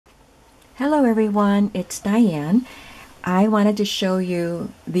Hello everyone, it's Diane. I wanted to show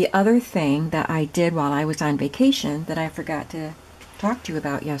you the other thing that I did while I was on vacation that I forgot to talk to you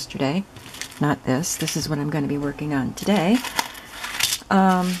about yesterday. Not this. This is what I'm going to be working on today.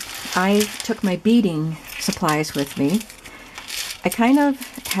 I took my beading supplies with me. I kind of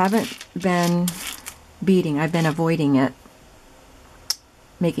haven't been beading. I've been avoiding it,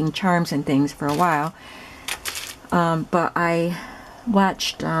 making charms and things for a while. But I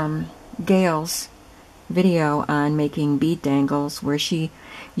watched Gayle's video on making bead dangles where she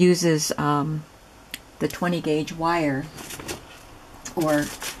uses the 20 gauge wire, or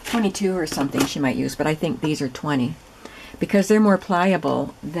 22 or something she might use, but I think these are 20 because they're more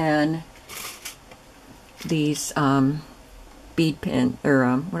pliable than these bead pin,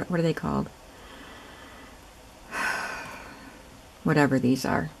 or what are they called? Whatever these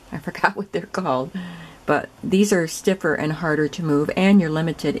are. I forgot what they're called. But these are stiffer and harder to move, and you're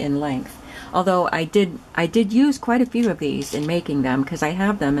limited in length. Although I did use quite a few of these in making them because I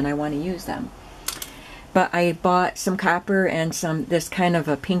have them and I want to use them. But I bought some copper and this kind of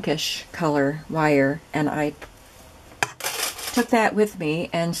a pinkish color wire, and I took that with me.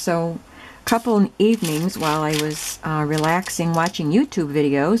 And so a couple evenings while I was relaxing watching YouTube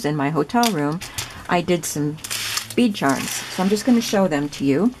videos in my hotel room, I did some bead charms. So I'm just going to show them to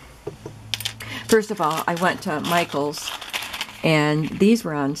you. First of all, I went to Michael's, and these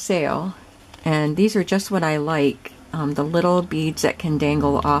were on sale, and these are just what I like, the little beads that can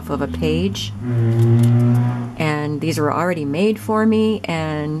dangle off of a page, and these were already made for me,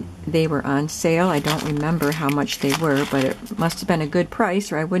 and they were on sale. I don't remember how much they were, but it must have been a good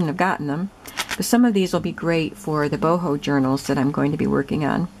price or I wouldn't have gotten them. But some of these will be great for the boho journals that I'm going to be working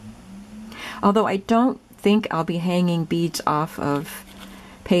on. Although I don't think I'll be hanging beads off of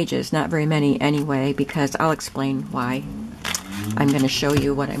pages, not very many anyway, because I'll explain why. I'm going to show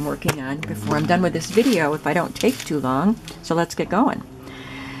you what I'm working on before I'm done with this video if I don't take too long. So let's get going.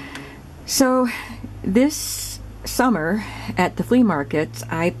 So this summer at the flea markets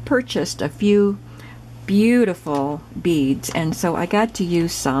I purchased a few beautiful beads, and so I got to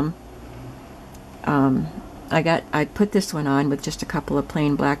use some. I put this one on with just a couple of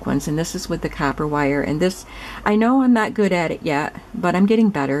plain black ones, and this is with the copper wire. And this, I know I'm not good at it yet, but I'm getting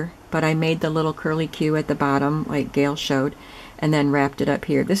better. But I made the little curly Q at the bottom like Gayle showed, and then wrapped it up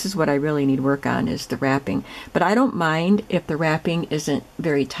here. This is what I really need work on, is the wrapping. But I don't mind if the wrapping isn't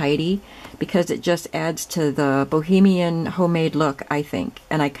very tidy, because it just adds to the bohemian homemade look, I think,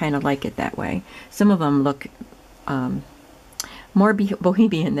 and I kind of like it that way. Some of them look more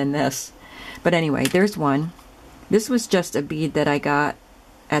bohemian than this. But anyway, there's one. This was just a bead that I got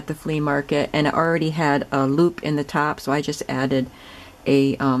at the flea market, and it already had a loop in the top, so I just added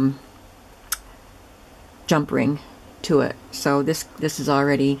a jump ring to it. So this is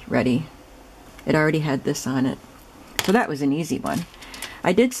already ready. It already had this on it. So that was an easy one.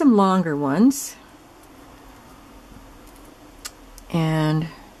 I did some longer ones, and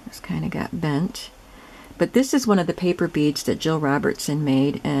this kind of got bent. But this is one of the paper beads that Jill Robertson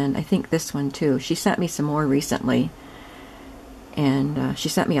made, and I think this one too. She sent me some more recently, and she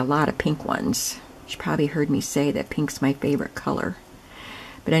sent me a lot of pink ones. She probably heard me say that pink's my favorite color.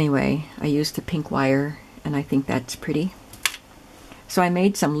 But anyway, I used the pink wire, and I think that's pretty. So I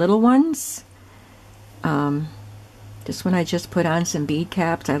made some little ones. This one I just put on some bead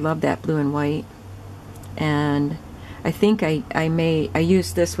caps. I love that blue and white. And I think I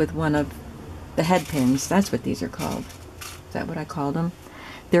used this with one of the head pins. That's what these are called. Is that what I called them?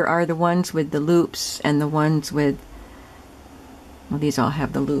 There are the ones with the loops and the ones with, well, these all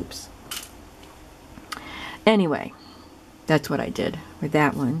have the loops. Anyway, that's what I did with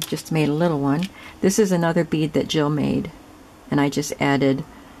that one. Just made a little one. This is another bead that Jill made, and I just added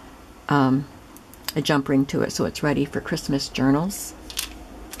a jump ring to it so it's ready for Christmas journals.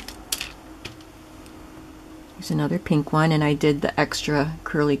 There's another pink one, and I did the extra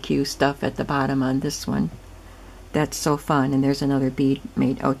curly Q stuff at the bottom on this one. That's so fun. And there's another bead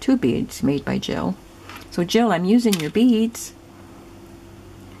made, oh, two beads made by Jill. So Jill, I'm using your beads.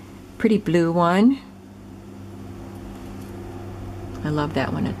 Pretty blue one. I love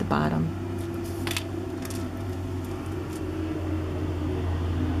that one at the bottom.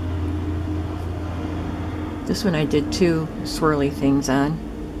 This one I did two swirly things on.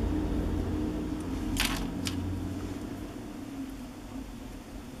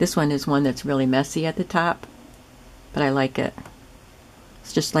 This one is one that's really messy at the top, but I like it.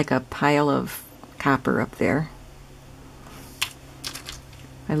 It's just like a pile of copper up there.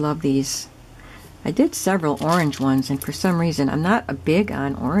 I love these. I did several orange ones, and for some reason, I'm not a big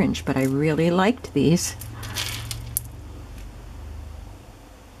on orange, but I really liked these.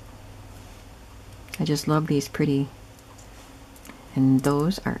 I just love these pretty. And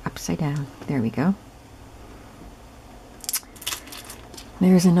those are upside down. There we go.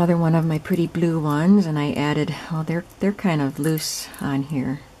 There's another one of my pretty blue ones, and I added, well, they're kind of loose on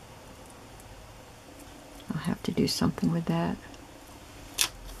here. I'll have to do something with that.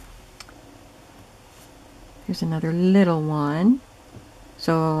 Here's another little one.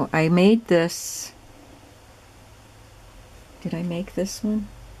 So I made this. Did I make this one?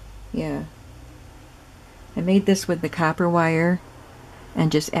 Yeah. I made this with the copper wire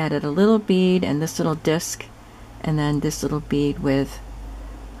and just added a little bead and this little disc, and then this little bead with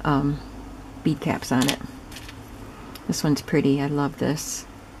bead caps on it. This one's pretty. I love this.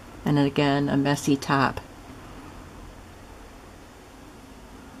 And then again, a messy top.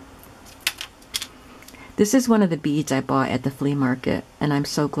 This is one of the beads I bought at the flea market, and I'm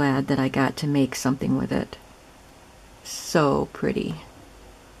so glad that I got to make something with it. So pretty.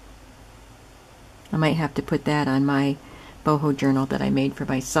 I might have to put that on my boho journal that I made for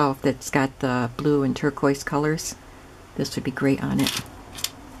myself that's got the blue and turquoise colors. This would be great on it.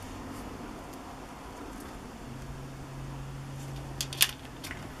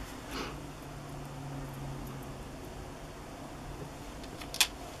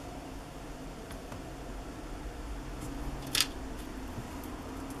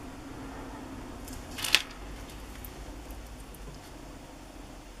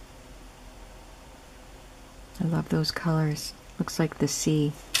 I love those colors. Looks like the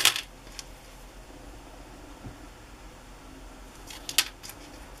sea.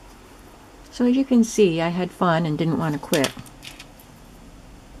 So as you can see, I had fun and didn't want to quit.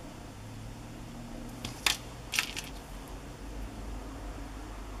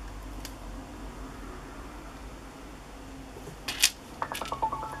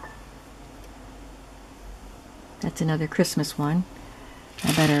 That's another Christmas one.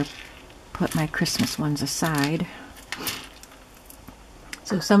 I better put my Christmas ones aside.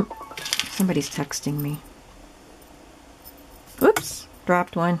 So somebody's texting me. Oops,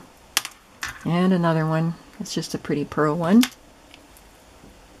 dropped one. And another one. It's just a pretty pearl one.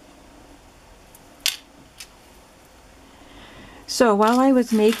 So while I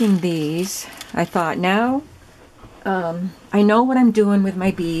was making these, I thought, now I know what I'm doing with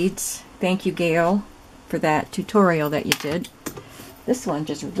my beads. Thank you, Gayle, for that tutorial that you did. This one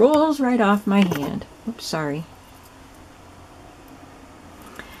just rolls right off my hand. Oops, sorry.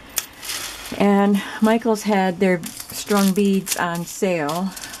 And Michael's had their strung beads on sale.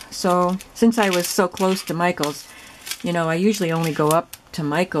 So since I was so close to Michael's, you know, I usually only go up to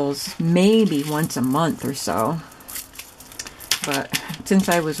Michael's maybe once a month or so. But since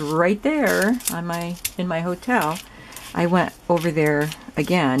I was right there on in my hotel, I went over there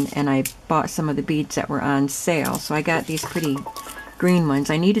again and I bought some of the beads that were on sale. So I got these pretty green ones.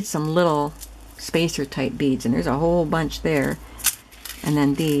 I needed some little spacer type beads, and there's a whole bunch there. And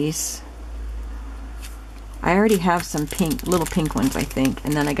then these. I already have some pink, little pink ones, I think.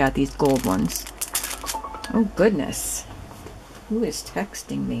 And then I got these gold ones. Oh goodness. Who is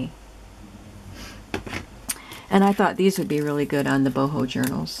texting me? And I thought these would be really good on the boho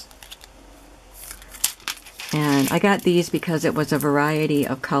journals. And I got these because it was a variety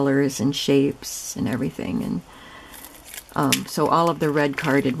of colors and shapes and everything. And so all of the red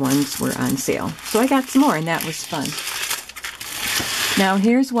carded ones were on sale. So I got some more, and that was fun. Now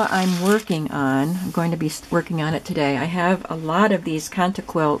here's what I'm working on. I'm going to be working on it today. I have a lot of these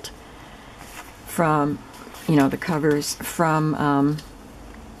Contaquilt from, you know, the covers from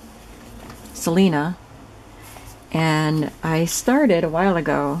Selena. And I started a while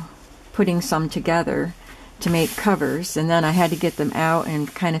ago putting some together to make covers, and then I had to get them out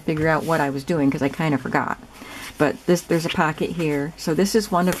and kind of figure out what I was doing because I kind of forgot. But there's a pocket here. So this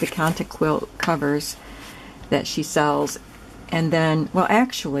is one of the Contaquilt covers that she sells. And then, well,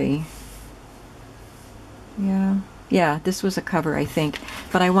 actually, yeah, this was a cover, I think.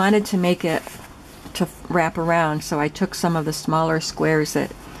 But I wanted to make it to wrap around, so I took some of the smaller squares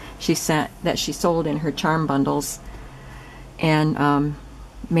that she sold in her charm bundles, and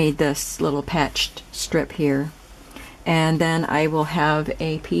made this little patched strip here. And then I will have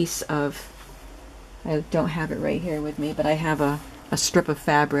a piece of, I don't have it right here with me, but I have a strip of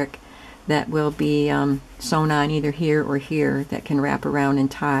fabric that will be sewn on either here or here that can wrap around and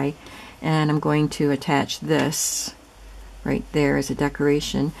tie. And I'm going to attach this right there as a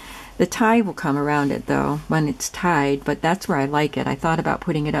decoration. The tie will come around it though when it's tied, but that's where I like it. I thought about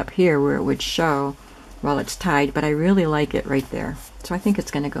putting it up here where it would show while it's tied, but I really like it right there. So I think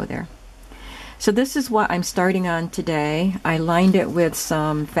it's going to go there. So this is what I'm starting on today. I lined it with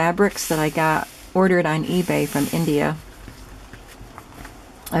some fabrics that I ordered on eBay from India.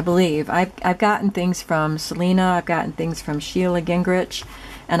 I believe. I've gotten things from Selena, I've gotten things from Sheila Gingrich,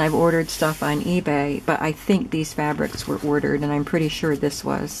 and I've ordered stuff on eBay, but I think these fabrics were ordered, and I'm pretty sure this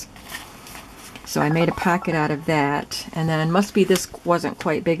was. So I made a pocket out of that, and then must be this wasn't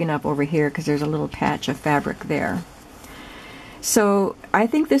quite big enough over here because there's a little patch of fabric there. So I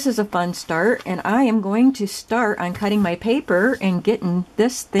think this is a fun start, and I am going to start on cutting my paper and getting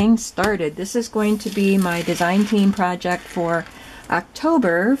this thing started. This is going to be my design team project for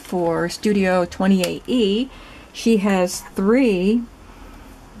October for Studio 28E. She has 3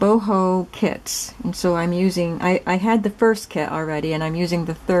 boho kits, and so I'm using, I had the first kit already, and I'm using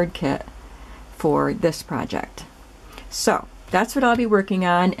the 3rd kit for this project. So that's what I'll be working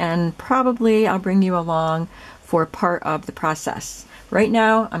on, and probably I'll bring you along for part of the process. Right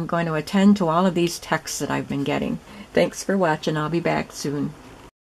now I'm going to attend to all of these texts that I've been getting. Thanks for watching. I'll be back soon.